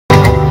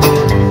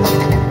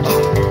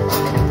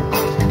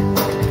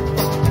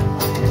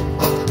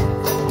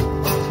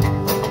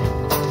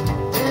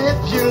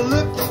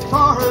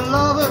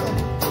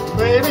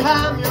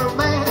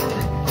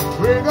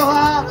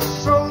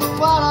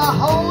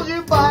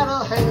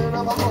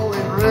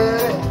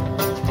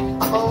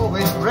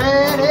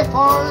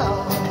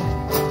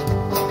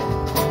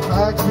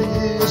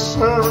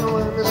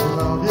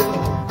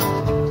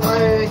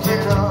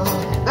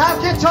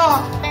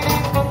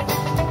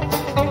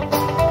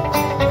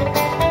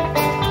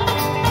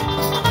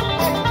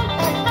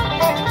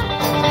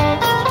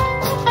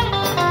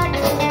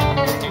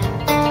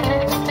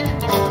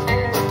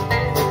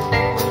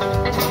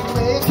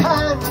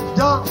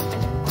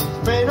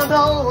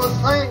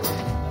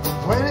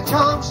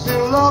comes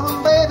to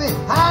loving, baby,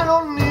 I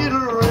don't need a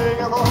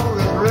ring. I'm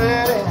always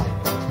ready.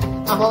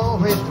 I'm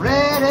always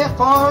ready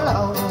for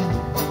love.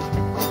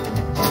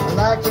 I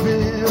like to be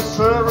a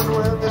servant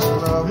when this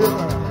love you're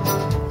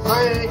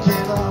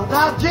thinking of.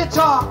 Now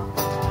guitar.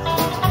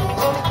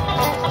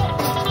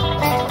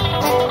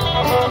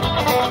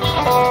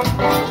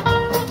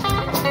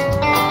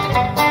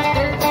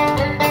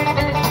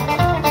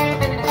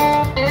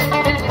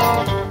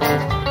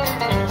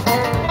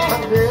 My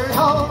day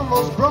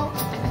almost broke,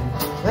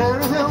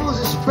 everything was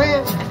a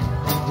spin.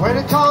 When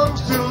it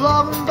comes to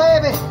loving,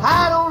 baby,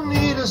 I don't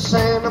need a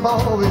cent. I'm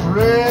always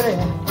ready.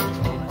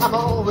 I'm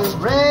always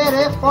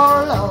ready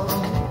for love.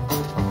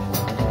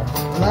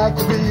 I like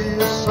to be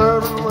a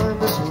servant when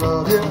this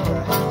love you're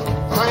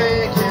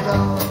thinking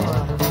of.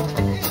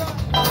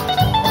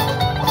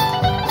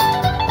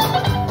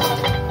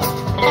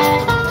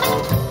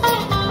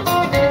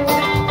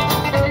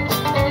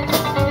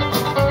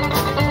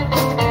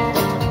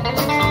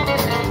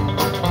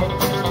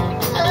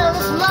 And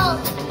this love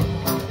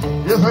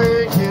you're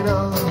thinking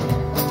of.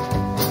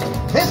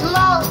 This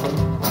love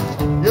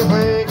you're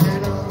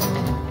thinking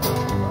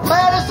of.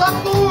 Man, it's a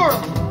moor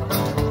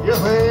you're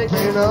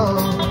thinking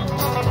of.